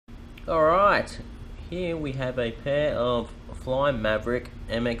Alright, here we have a pair of Fly Maverick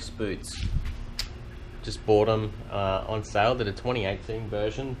MX boots. Just bought them on sale. They're the 2018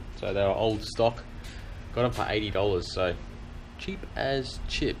 version, so they're old stock. Got them for $80, so cheap as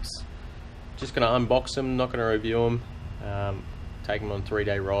chips. Just gonna unbox them, not gonna review them. Take them on a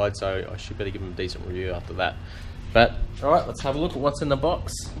 3-day ride, so I should better give them a decent review after that. But alright, let's have a look at what's in the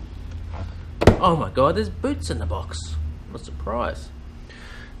box. Oh my god, there's boots in the box. What a surprise.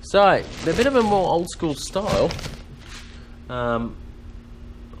 So, they're a bit of a more old school style.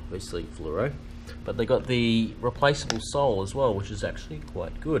 Obviously fluoro. But they got the replaceable sole as well, which is actually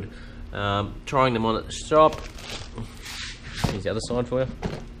quite good. Trying them on at the shop. Here's the other side for you.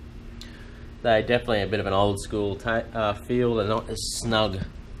 They definitely have a bit of an old school feel. They're not as snug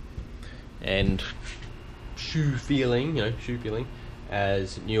and shoe feeling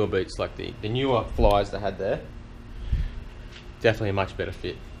as newer boots like the newer Flies they had there. Definitely a much better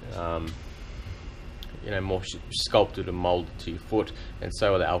fit. More sculpted and molded to your foot, and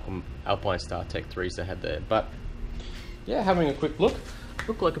so are the Alpine Star Tech 3s they had there. But yeah, having a quick look,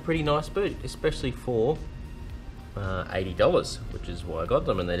 look like a pretty nice boot, especially for $80, which is why I got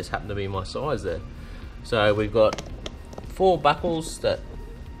them, and they just happen to be my size there. So we've got 4 buckles that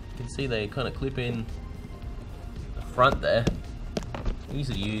you can see they kind of clip in the front there.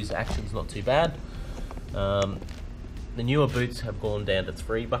 Easy to use, action's not too bad. The newer boots have gone down to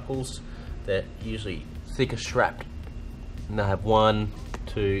 3 buckles. They're usually thicker strapped, and they have 1,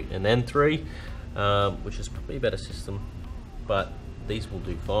 2, and then 3, which is probably a better system, but these will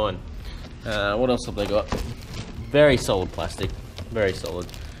do fine. What else have they got? Very solid plastic, very solid.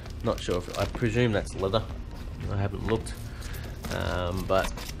 Not sure if, I presume that's leather. I haven't looked,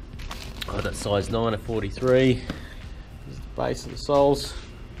 but I got size 9 of 43. This is the base of the soles.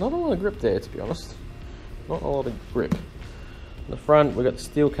 Not a lot of grip there, to be honest. Not a lot of grip. In the front, we've got the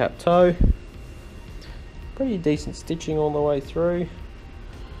steel cap toe. Pretty decent stitching all the way through.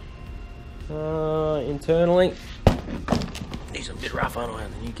 Internally, these are a bit rough, aren't I,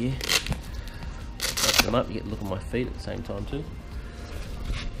 on the new gear? Open them up, you get a look at my feet at the same time too.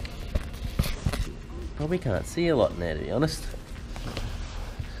 Probably can't see a lot in there, to be honest.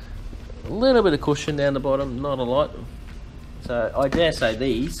 A little bit of cushion down the bottom, not a lot. So I dare say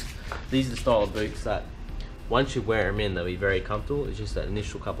these are the style of boots that once you wear them in, they'll be very comfortable. It's just that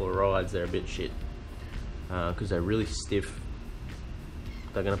initial couple of rides, they're a bit shit. Because they're really stiff.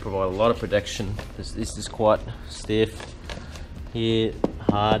 They're going to provide a lot of protection. This is quite stiff. Here,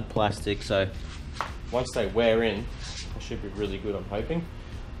 hard plastic. So once they wear in, they should be really good, I'm hoping.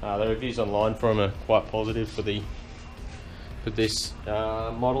 The reviews online for them are quite positive for this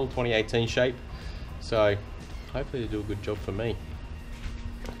model, 2018 shape. So hopefully they do a good job for me.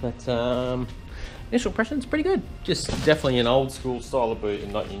 But initial impression's pretty good. Just definitely an old school style of boot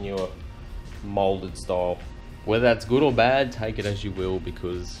and not your newer molded style. Whether that's good or bad, take it as you will,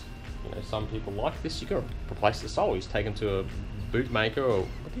 because some people like this. You gotta replace the sole. You just take them to a boot maker, or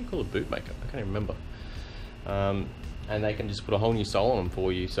what do you call a boot maker? I can't even remember. And they can just put a whole new sole on them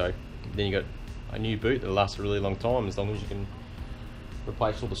for you. So then you got a new boot that lasts a really long time, as long as you can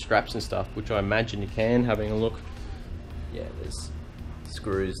replace all the straps and stuff, which I imagine you can. Having a look, yeah, there's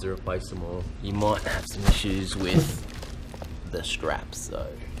screws to replace them, or you might have some issues with the straps. So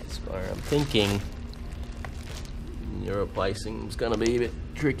that's where I'm thinking you're replacing is going to be a bit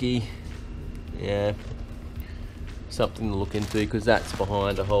tricky. Yeah, something to look into, because that's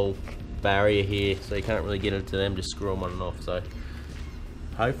behind a whole barrier here, so you can't really get into them, just screw them on and off. So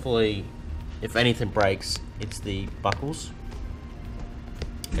hopefully, if anything breaks, it's the buckles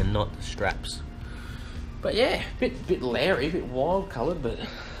and not the straps. But yeah, bit Larry, a bit wild coloured, but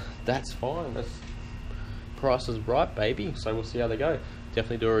that's fine. That's price is right, baby. So we'll see how they go.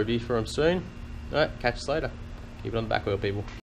 Definitely do a review for them soon. Alright, catch you later. Keep it on the back wheel, people.